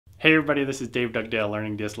Hey everybody, this is Dave Dugdale,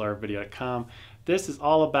 learningdslrvideo.com. This is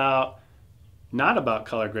all about, not about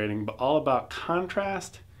color grading, but all about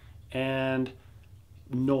contrast and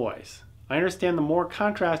noise. I understand the more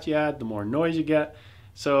contrast you add, the more noise you get.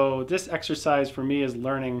 So this exercise for me is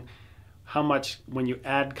learning how much, when you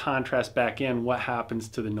add contrast back in, what happens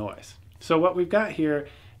to the noise. So what we've got here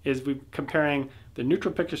is we're comparing the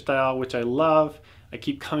neutral picture style, which I love. I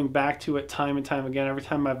keep coming back to it time and time again. Every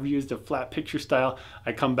time I've used a flat picture style,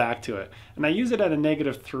 I come back to it. And I use it at a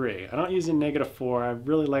 -3. I don't use it -4. I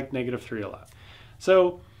really like -3 a lot.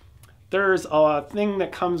 So there's a thing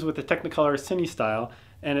that comes with the Technicolor CineStyle,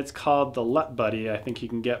 and it's called the LUT Buddy. I think you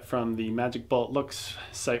can get from the Magic Bullet Looks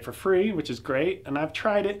site for free, which is great. And I've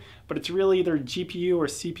tried it, but it's really either GPU or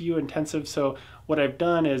CPU intensive. So what I've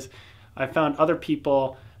done is I found other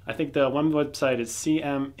people. I think the one website is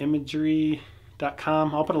cmimagery.com.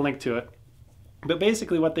 I'll put a link to it. But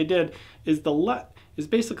basically what they did is the LUT is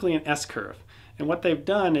basically an S-curve. And what they've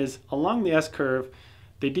done is along the S-curve,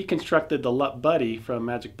 they deconstructed the LUT Buddy from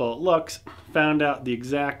Magic Bullet Looks, found out the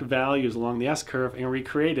exact values along the S-curve, and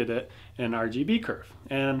recreated it in an RGB curve.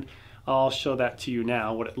 And I'll show that to you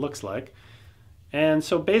now, what it looks like. And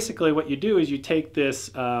so basically what you do is you take this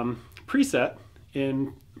preset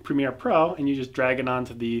in Premiere Pro and you just drag it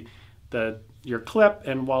onto your clip,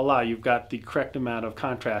 and voila, you've got the correct amount of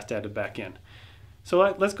contrast added back in. So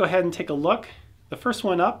let's go ahead and take a look. The first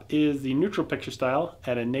one up is the neutral picture style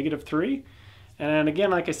at a -3. And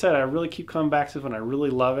again, like I said, I really keep coming back to this one. I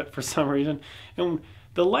really love it for some reason. And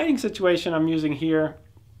the lighting situation I'm using here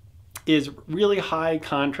is really high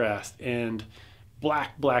contrast and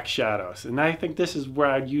black shadows. And I think this is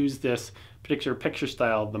where I'd use this particular picture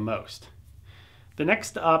style the most. The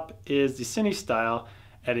next up is the CineStyle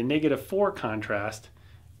at a -4 contrast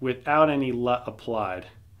without any LUT applied.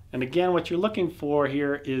 And again, what you're looking for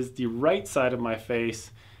here is the right side of my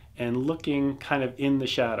face and looking kind of in the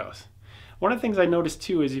shadows. One of the things I noticed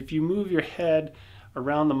too is if you move your head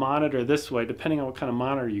around the monitor this way, depending on what kind of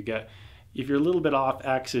monitor you get, if you're a little bit off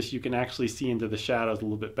axis, you can actually see into the shadows a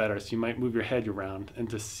little bit better. So you might move your head around and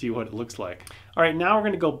to see what it looks like. All right, now we're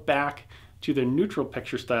going to go back to the neutral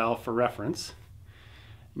picture style for reference.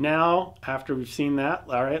 Now, after we've seen that,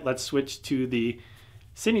 all right, let's switch to the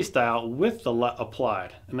CineStyle with the LUT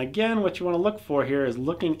applied. And again, what you want to look for here is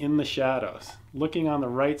looking in the shadows, looking on the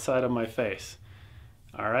right side of my face.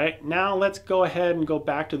 All right, now let's go ahead and go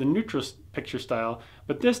back to the neutral picture style,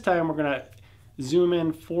 but this time we're going to zoom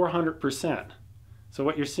in 400%. So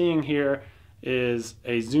what you're seeing here is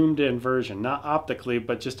a zoomed in version, not optically,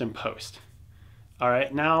 but just in post. All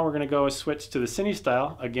right, now we're going to go switch to the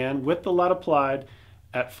CineStyle, again, with the LUT applied,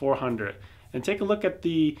 at 400, and take a look at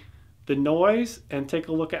the noise and take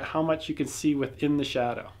a look at how much you can see within the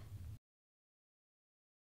shadow.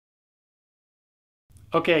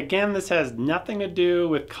 Okay, again, this has nothing to do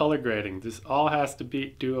with color grading. This all has to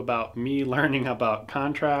do about me learning about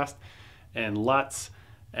contrast and LUTs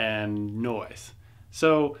and noise.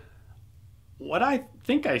 So what I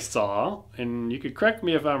think I saw, and you could correct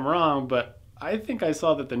me if I'm wrong, but I think I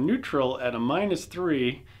saw that the neutral at a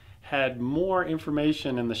 -3 had more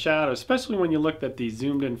information in the shadow, especially when you looked at the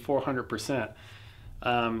zoomed in 400%.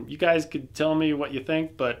 You guys could tell me what you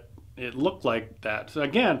think, but it looked like that. So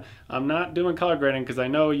again, I'm not doing color grading because I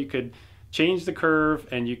know you could change the curve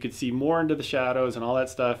and you could see more into the shadows and all that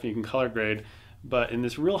stuff. You can color grade, but in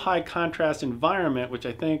this real high contrast environment, which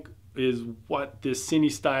I think is what this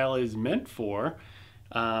CineStyle is meant for,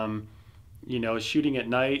 you know, shooting at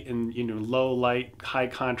night and, you know, low light, high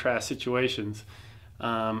contrast situations.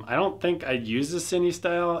 I don't think I'd use the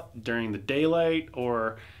CineStyle during the daylight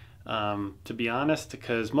or, to be honest,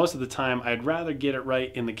 because most of the time I'd rather get it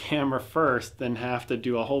right in the camera first than have to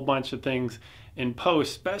do a whole bunch of things in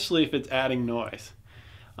post, especially if it's adding noise.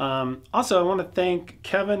 Also, I want to thank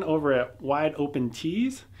Kevin over at Wide Open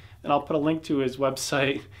Tees, and I'll put a link to his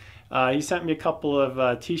website. He sent me a couple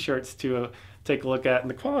of t-shirts to take a look at, and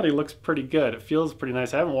the quality looks pretty good. It feels pretty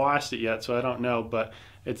nice. I haven't washed it yet, so I don't know, but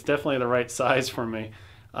it's definitely the right size for me.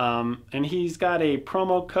 And he's got a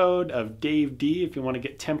promo code of DaveD if you want to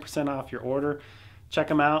get 10% off your order. Check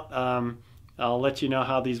them out. I'll let you know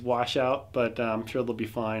how these wash out, but I'm sure they'll be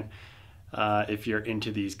fine if you're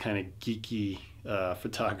into these kind of geeky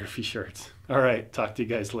photography shirts. All right, talk to you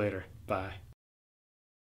guys later. Bye.